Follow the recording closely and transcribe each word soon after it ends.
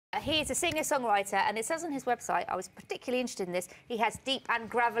He is a singer-songwriter, and it says on his website, I was particularly interested in this, he has deep and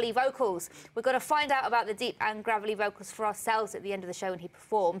gravelly vocals. We've got to find out about the deep and gravelly vocals for ourselves at the end of the show when he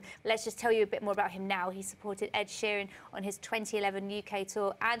performed. Let's just tell you a bit more about him now. He supported Ed Sheeran on his 2011 UK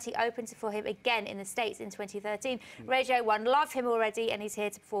tour, and he opened for him again in the States in 2013. Radio 1 love him already, and he's here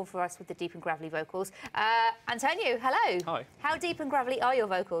to perform for us with the deep and gravelly vocals. Antonio, hello. Hi. How deep and gravelly are your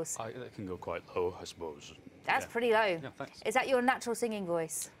vocals? They can go quite low, I suppose. That's pretty low. Yeah, thanks. Is that your natural singing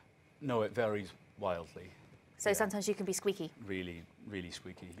voice? No, it varies wildly. So sometimes you can be squeaky? Really, really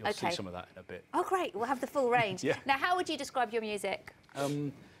squeaky. You'll see some of that in a bit. Oh, great. We'll have the full range. Yeah. Now, how would you describe your music?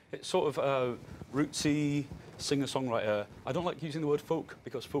 It's sort of rootsy, singer-songwriter. I don't like using the word folk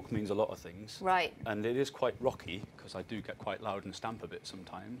because folk means a lot of things. Right. And it is quite rocky because I do get quite loud and stamp a bit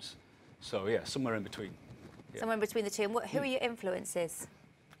sometimes. So, yeah, somewhere in between. Yeah. Somewhere in between the two. And who are your influences?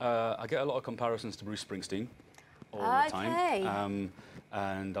 I get a lot of comparisons to Bruce Springsteen all the time.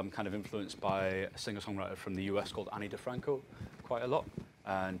 And I'm kind of influenced by a singer-songwriter from the US called Ani DeFranco quite a lot,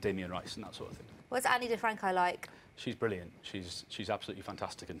 and Damien Rice and that sort of thing. What's Ani DeFranco like? She's brilliant. She's absolutely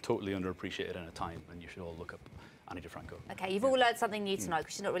fantastic and totally underappreciated in her time, and you should all look up Ani DeFranco. OK, you've all learned something new tonight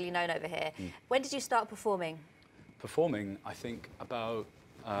because she's not really known over here. When did you start performing? Performing, I think, about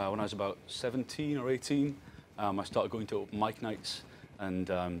when I was about 17 or 18. I started going to open mic nights and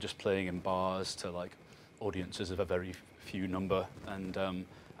just playing in bars to like audiences of a very few number, and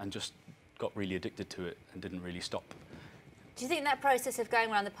just got really addicted to it and didn't really stop. Do you think that process of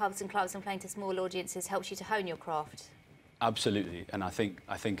going around the pubs and clubs and playing to small audiences helps you to hone your craft? Absolutely, and I think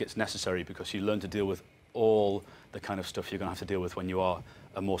it's necessary because you learn to deal with all the kind of stuff you're going to have to deal with when you are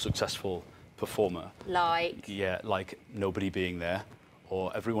a more successful performer. Like? Yeah, like nobody being there,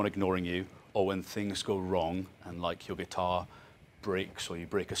 or everyone ignoring you, or when things go wrong and like your guitar breaks or you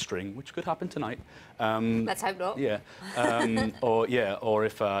break a string, which could happen tonight. Let's hope not. Yeah. or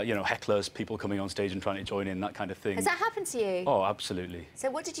if you know, hecklers, people coming on stage and trying to join in, that kind of thing. Has that happened to you? Oh, absolutely.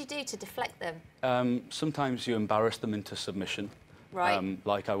 So what did you do to deflect them? Sometimes you embarrass them into submission. Right.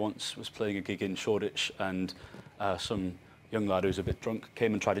 Like I once was playing a gig in Shoreditch, and some young lad who's a bit drunk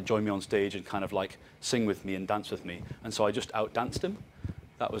came and tried to join me on stage and kind of like sing with me and dance with me, and so I just out-danced him.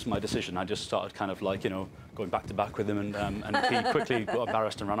 That was my decision. I just started kind of like, you know, going back to back with him, and he quickly got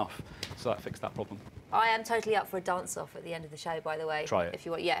embarrassed and ran off. So that fixed that problem. I am totally up for a dance-off at the end of the show, by the way. Try it. If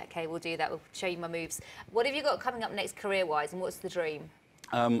you want. Yeah, OK, we'll do that. We'll show you my moves. What have you got coming up next career-wise, and what's the dream?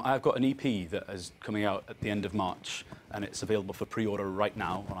 I've got an EP that is coming out at the end of March, and it's available for pre-order right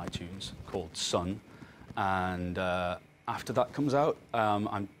now on iTunes, called Sun. And after that comes out,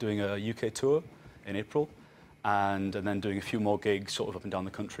 I'm doing a UK tour in April. And then doing a few more gigs sort of up and down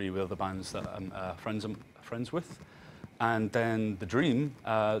the country with other bands that I'm friends with. And then the dream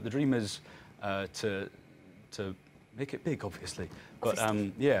is to make it big, obviously. But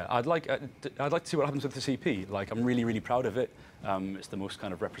yeah, I'd like to see what happens with this EP. Like, I'm really, really proud of it. It's the most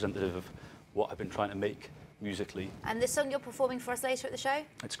kind of representative of what I've been trying to make musically. And the song you're performing for us later at the show?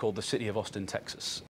 It's called The City of Austin, Texas.